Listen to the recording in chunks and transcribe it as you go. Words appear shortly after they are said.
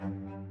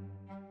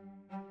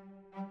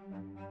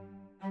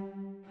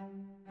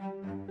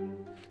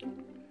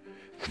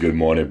Good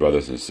morning,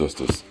 brothers and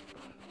sisters.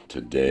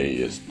 Today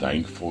is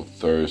Thankful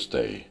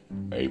Thursday,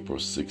 April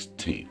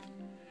 16th.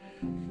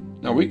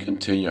 Now, we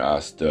continue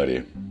our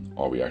study,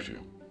 or we actually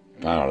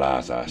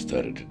finalize our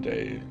study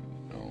today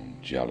on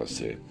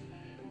jealousy.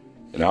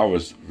 And I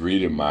was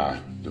reading my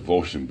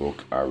devotion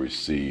book I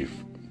received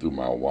through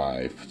my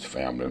wife's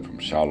family from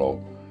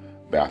Shiloh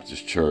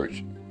Baptist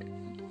Church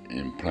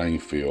in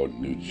Plainfield,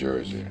 New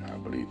Jersey. I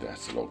believe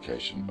that's the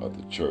location of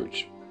the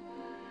church.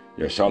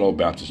 Yeah, Shiloh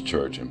Baptist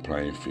Church in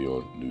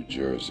Plainfield, New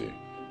Jersey.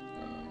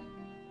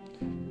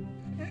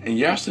 And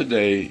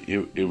yesterday,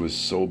 it was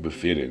so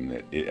befitting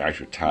that it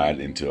actually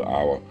tied into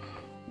our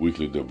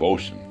weekly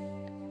devotion.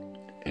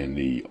 And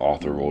the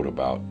author wrote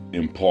about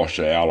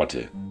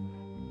impartiality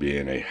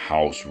being a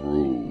house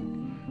rule.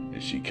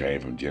 And she came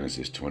from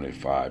Genesis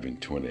 25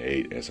 and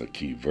 28 as a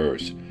key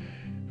verse,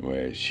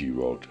 where she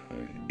wrote,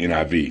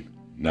 NIV,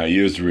 now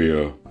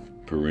Israel,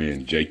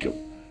 Jacob,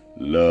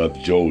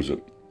 loved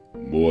Joseph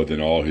more than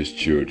all his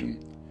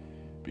children,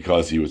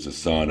 because he was the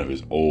son of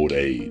his old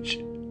age,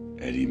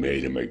 and he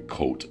made him a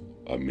coat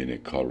of many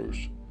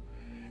colors.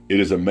 It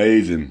is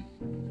amazing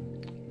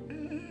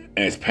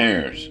as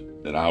parents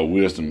that our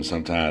wisdom is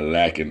sometimes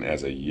lacking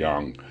as a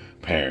young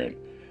parent,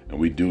 and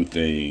we do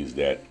things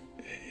that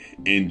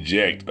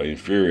inject or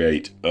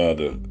infuriate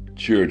other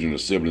children or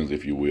siblings,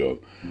 if you will.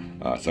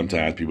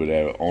 Sometimes people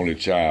that are only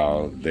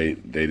child, they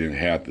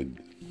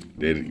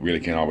really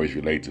can't always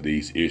relate to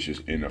these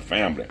issues in the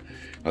family.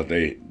 But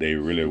they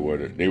really were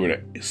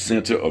the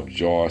center of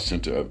joy,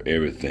 center of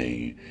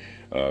everything,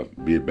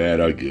 be it bad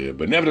or good.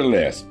 But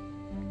nevertheless,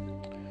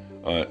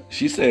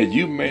 she said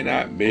you may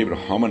not be able to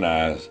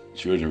harmonize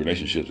children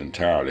relationships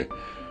entirely,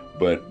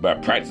 but by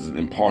practicing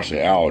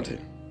impartiality,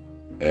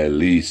 at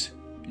least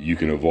you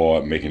can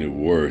avoid making it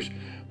worse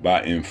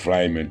by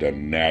inflaming the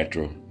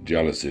natural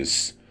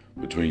jealousies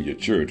between your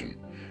children.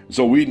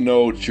 So we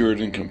know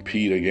children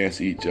compete against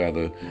each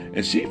other,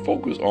 and she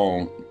focused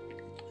on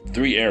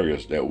 3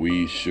 areas that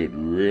we should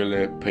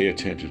really pay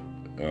attention.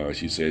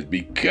 She says,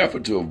 be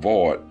careful to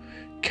avoid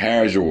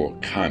casual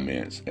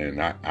comments.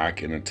 And I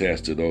can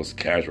attest to those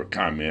casual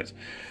comments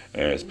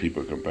as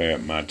people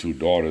compared my 2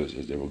 daughters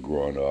as they were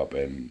growing up.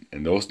 And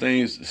those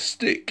things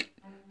stick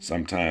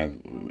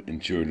sometimes in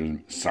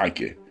children's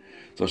psyche.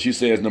 So she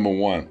says, number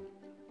 1,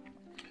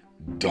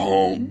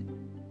 don't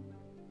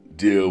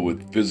deal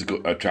with physical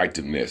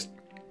attractiveness.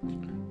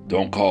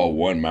 Don't call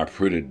one my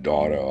pretty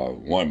daughter or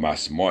one my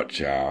smart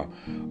child.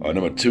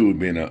 Number 2,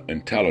 being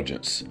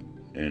intelligence.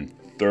 And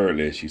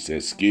thirdly, she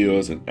says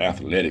skills and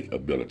athletic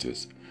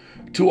abilities.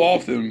 Too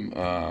often,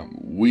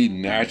 we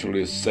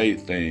naturally say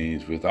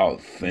things without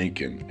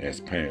thinking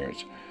as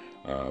parents.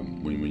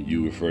 When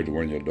you refer to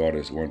one of your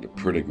daughters, one with the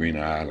pretty green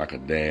eye like a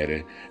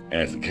daddy,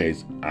 as the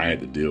case I had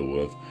to deal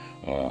with,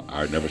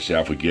 I never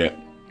shall forget.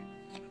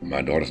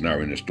 My daughters and I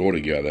were in the store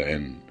together,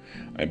 and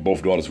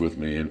both daughters with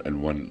me,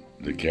 and one,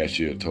 the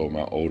cashier told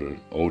my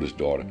oldest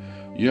daughter,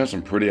 you have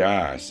some pretty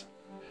eyes.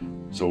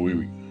 So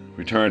we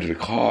returned to the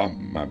car.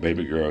 My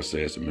baby girl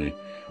says to me,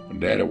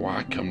 Daddy,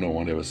 why come no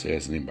one ever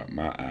says anything about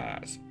my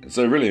eyes? And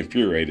so it really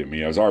infuriated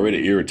me. I was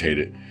already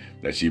irritated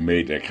that she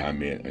made that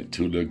comment. And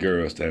 2 little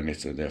girls standing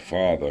next to their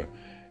father,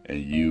 and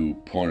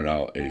you pointed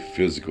out a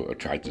physical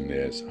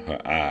attractiveness,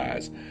 her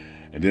eyes.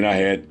 And then I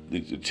had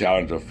the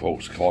challenge of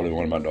folks calling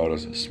one of my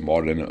daughters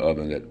smarter than the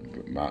other,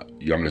 that my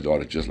youngest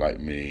daughter just like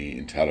me,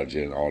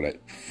 intelligent, all that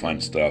fun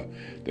stuff.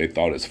 They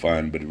thought it's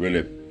fun, but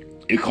really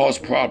it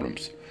caused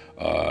problems.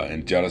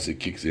 And jealousy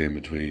kicks in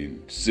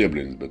between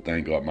siblings, but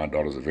thank God my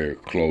daughters are very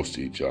close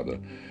to each other.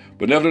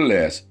 But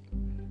nevertheless,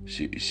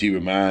 she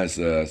reminds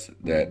us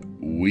that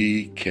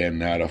we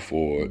cannot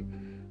afford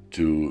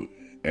to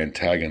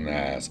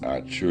antagonize our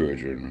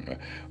children.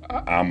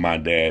 I'm my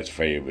dad's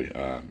favorite,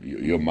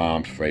 your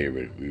mom's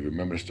favorite. We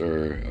remember the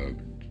story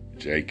of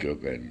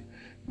Jacob and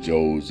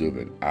Joseph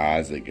and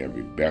Isaac and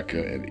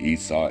Rebekah and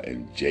Esau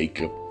and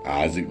Jacob.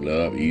 Isaac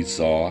loved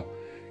Esau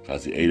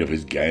because he ate of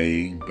his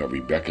game, but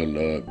Rebekah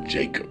loved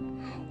Jacob.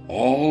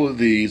 All of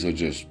these are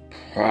just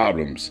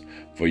problems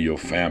for your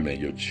family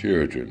and your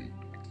children.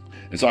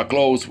 And so I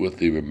close with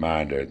the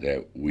reminder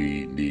that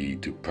we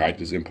need to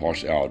practice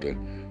impartiality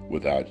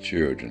with our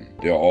children.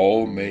 They're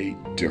all made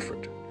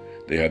different.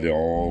 They have their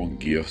own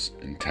gifts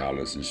and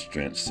talents and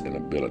strengths and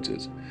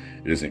abilities.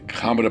 It is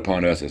incumbent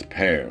upon us as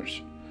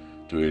parents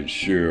to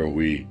ensure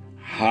we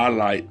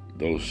highlight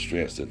those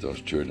strengths that those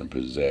children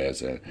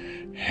possess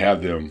and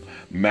have them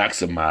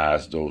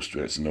maximize those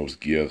strengths and those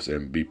gifts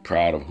and be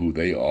proud of who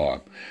they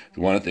are.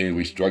 One of the things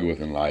we struggle with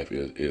in life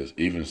is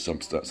even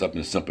something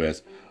as simple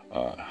as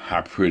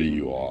how pretty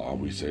you are.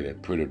 We say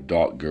that pretty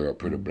dark girl,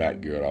 pretty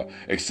black girl,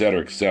 et cetera,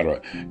 et cetera.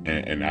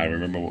 And I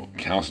remember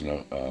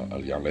counseling a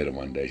young lady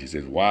one day. She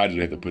says, why do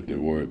they have to put the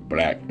word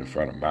black in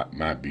front of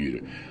my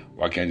beauty?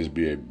 Why can't it just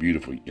be a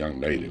beautiful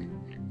young lady?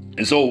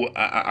 And so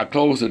I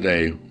close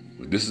today.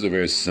 This is a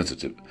very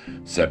sensitive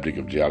subject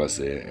of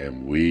jealousy,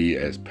 and we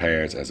as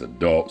parents, as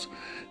adults,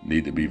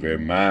 need to be very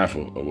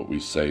mindful of what we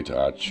say to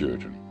our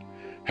children.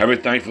 Have a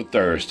thankful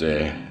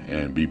Thursday,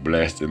 and be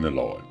blessed in the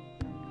Lord.